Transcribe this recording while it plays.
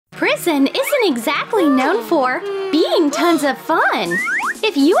Prison isn't exactly known for being tons of fun.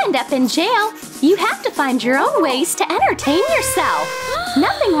 If you end up in jail, you have to find your own ways to entertain yourself.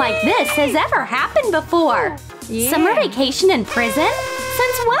 Nothing like this has ever happened before. Summer vacation in prison?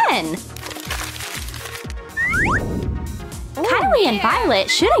 Since when? Kylie and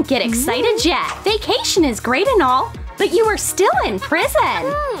Violet shouldn't get excited yet. Vacation is great and all, but you are still in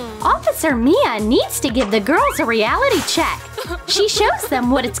prison. Officer Mia needs to give the girls a reality check. She shows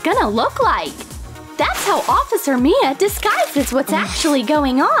them what it's gonna look like. That's how Officer Mia disguises what's actually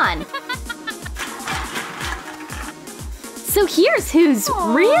going on. So here's who's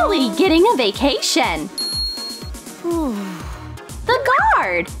really getting a vacation. The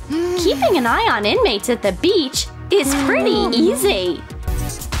guard! Keeping an eye on inmates at the beach is pretty easy.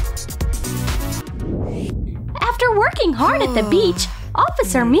 After working hard at the beach,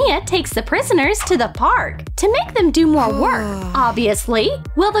 Officer Mia takes the prisoners to the park to make them do more work, obviously.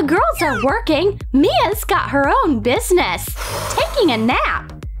 While the girls are working, Mia's got her own business, taking a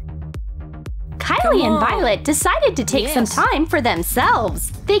nap. Kylie and Violet decided to take some time for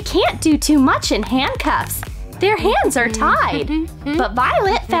themselves. They can't do too much in handcuffs. Their hands are tied. But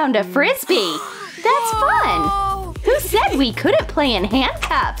Violet found a frisbee. That's fun! Who said we couldn't play in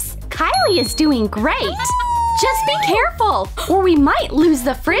handcuffs? Kylie is doing great. Just be careful, or we might lose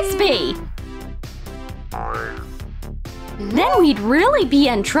the frisbee. Then we'd really be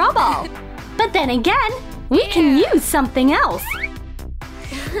in trouble. But then again, we can use something else.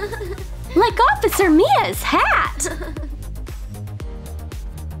 Like Officer Mia's hat.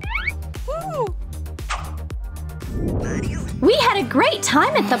 We had a great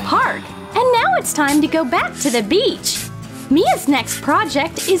time at the park, and now it's time to go back to the beach. Mia's next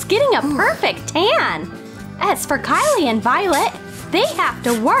project is getting a perfect tan. As for Kylie and Violet, they have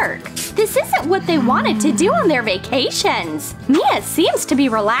to work. This isn't what they wanted to do on their vacations. Mia seems to be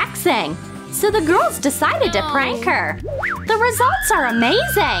relaxing, so the girls decided to prank her. The results are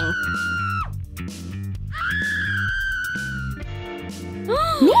amazing.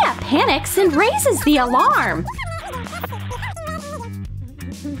 Mia panics and raises the alarm.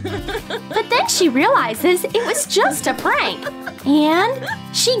 But then she realizes it was just a prank. And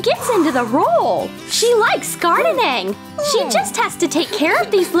she gets into the role. She likes gardening. She just has to take care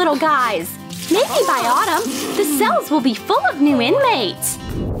of these little guys. Maybe by autumn, the cells will be full of new inmates.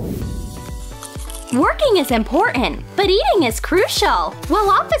 Working is important, but eating is crucial.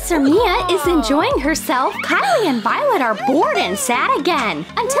 While Officer Mia is enjoying herself, Kylie and Violet are bored and sad again,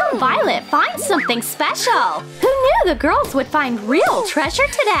 until Violet finds something special. Who knew the girls would find real treasure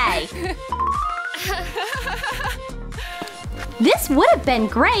today? This would have been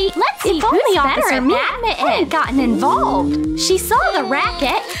great. Let's see who's better at badminton had gotten involved. She saw the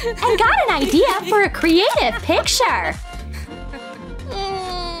racket and got an idea for a creative picture.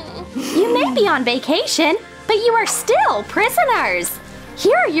 You may be on vacation, but you are still prisoners.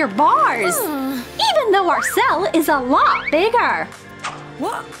 Here are your bars, even though our cell is a lot bigger.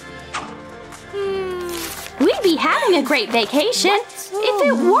 What? We'd be having a great vacation if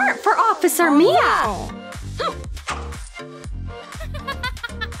it weren't for Officer Mia.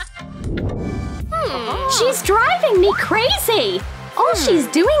 She's driving me crazy. All she's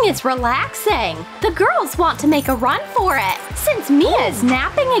doing is relaxing. The girls want to make a run for it, since Mia's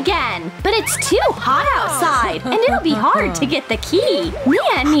napping again. But it's too hot outside, and it'll be hard to get the key.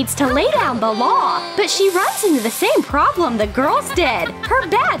 Mia needs to lay down the law, but she runs into the same problem the girls did. Her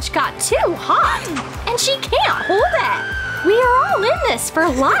badge got too hot, and she can't hold it. We are all in this for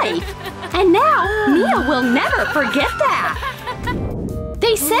life, and now Mia will never forget that.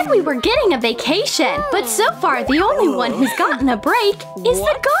 They said we were getting a vacation, but so far the only one who's gotten a break is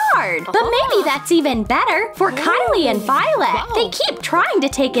the guard. But maybe that's even better for Kylie and Violet. They keep trying to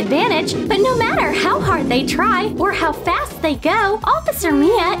take advantage, but no matter how hard they try or how fast they go, Officer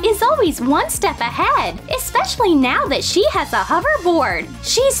Mia is always one step ahead, especially now that she has a hoverboard.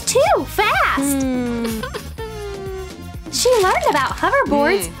 She's too fast. She learned about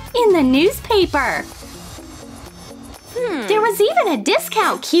hoverboards in the newspaper. There was even a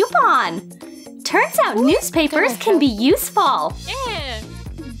discount coupon! Turns out newspapers can be useful!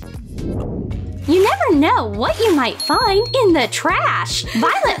 You never know what you might find in the trash!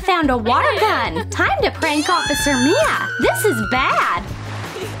 Violet found a water gun! Time to prank Officer Mia! This is bad!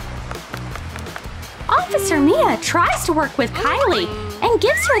 Officer Mia tries to work with Kylie and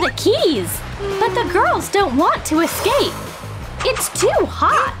gives her the keys! But the girls don't want to escape! It's too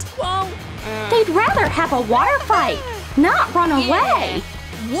hot! They'd rather have a water fight! Not run away!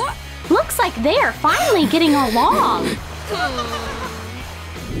 What? Looks like they are finally getting along!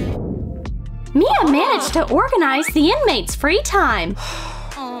 Mia managed to organize the inmates' free time.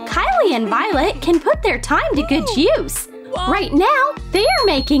 Kylie and Violet can put their time to good use. Right now, they are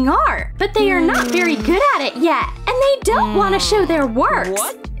making art, but they are not very good at it yet, and they don't want to show their works,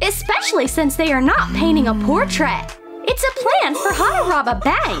 especially since they are not painting a portrait. It's a plan for how to rob a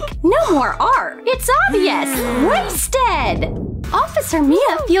bank. No more art. It's obvious. Wasted. Officer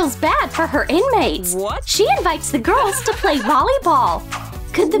Mia feels bad for her inmates. She invites the girls to play volleyball.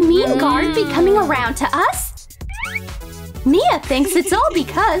 Could the mean guard be coming around to us? Mia thinks it's all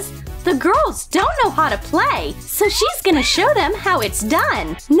because the girls don't know how to play, so she's gonna show them how it's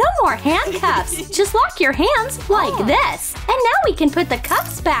done. No more handcuffs. Just lock your hands like this. And now we can put the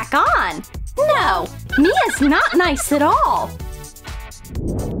cuffs back on. No, Mia's not nice at all.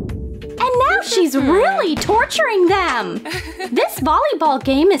 And now she's really torturing them. This volleyball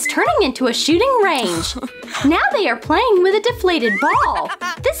game is turning into a shooting range. Now they are playing with a deflated ball.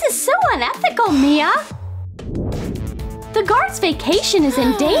 This is so unethical, Mia. The guard's vacation is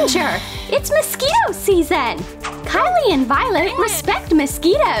in danger. It's mosquito season. Kylie and Violet respect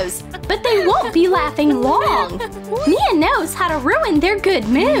mosquitoes, but they won't be laughing long. Mia knows how to ruin their good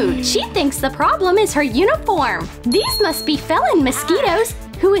mood. She thinks the problem is her uniform. These must be felon mosquitoes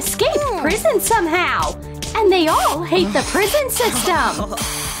who escaped prison somehow. And they all hate the prison system.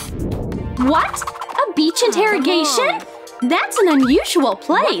 What? A beach interrogation? That's an unusual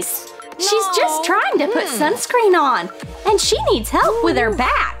place. She's just trying to put sunscreen on, and she needs help with her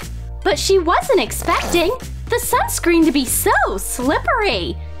back. But she wasn't expecting the sunscreen to be so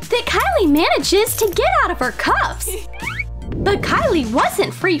slippery that Kylie manages to get out of her cuffs. But Kylie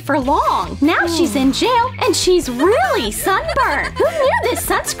wasn't free for long. Now she's in jail and she's really sunburned. Who knew this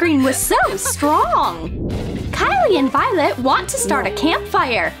sunscreen was so strong? Kylie and Violet want to start a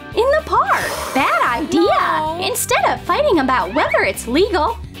campfire in the park. Bad idea. Instead of fighting about whether it's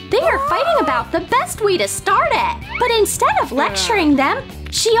legal, they are fighting about the best way to start it. But instead of lecturing them,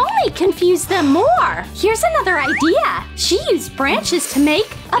 she only confused them more. Here's another idea. She used branches to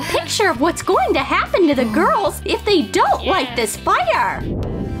make a picture of what's going to happen to the girls if they don't light this fire.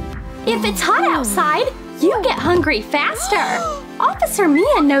 If it's hot outside, you get hungry faster. Officer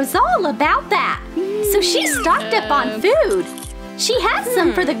Mia knows all about that, so she stocked up on food. She has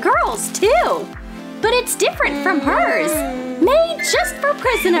some for the girls, too. But it's different from hers. Made just for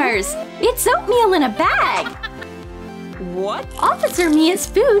prisoners. It's oatmeal in a bag. What? Officer Mia's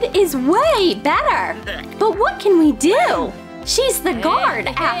food is way better. But what can we do? She's the guard,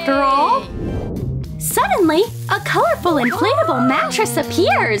 after all. Suddenly, a colorful inflatable mattress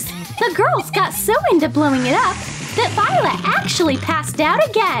appears. The girls got so into blowing it up that Violet actually passed out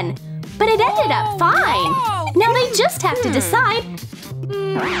again. But it ended up fine. Now they just have to decide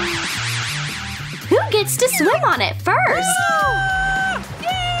who gets to swim on it first.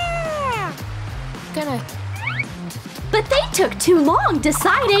 But they took too long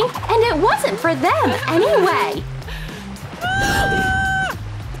deciding, and it wasn't for them anyway.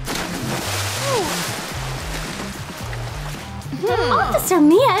 Officer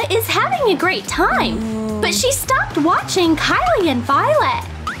Mia is having a great time, but she stopped watching Kylie and Violet.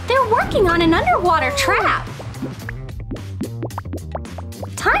 They're working on an underwater trap.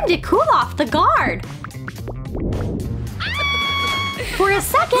 Time to cool off the guard. For a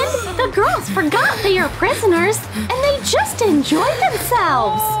second, the girls forgot they are prisoners and they just enjoyed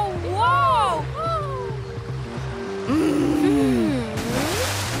themselves. Whoa!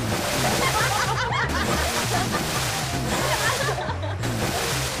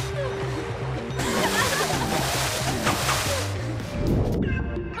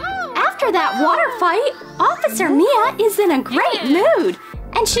 After that water fight, Officer Mia is in a great mood,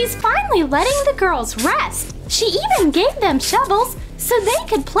 and she's finally letting the girls rest. She even gave them shovels so they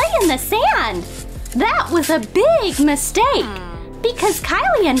could play in the sand. That was a big mistake, because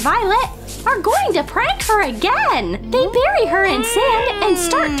Kylie and Violet are going to prank her again. They bury her in sand and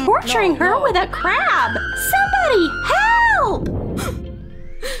start torturing her with a crab. Somebody help!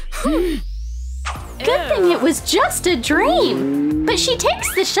 Good thing it was just a dream. But she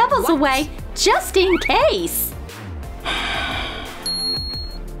takes the shovels away just in case.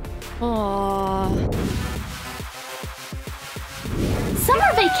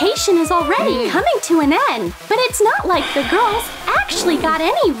 Summer vacation is already coming to an end, but it's not like the girls actually got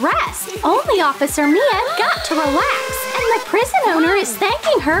any rest. Only Officer Mia got to relax, and the prison owner is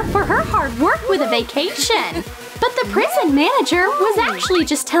thanking her for her hard work with a vacation. But the prison manager was actually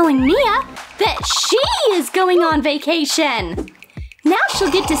just telling Mia that she is going on vacation. Now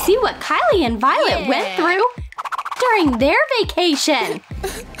she'll get to see what Kylie and Violet went through during their vacation.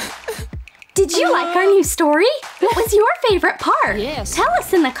 Did you like our new story? What was your favorite part? Yes. Tell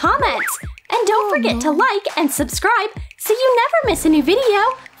us in the comments. And don't forget to like and subscribe so you never miss a new video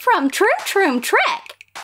from Troom Troom Trick.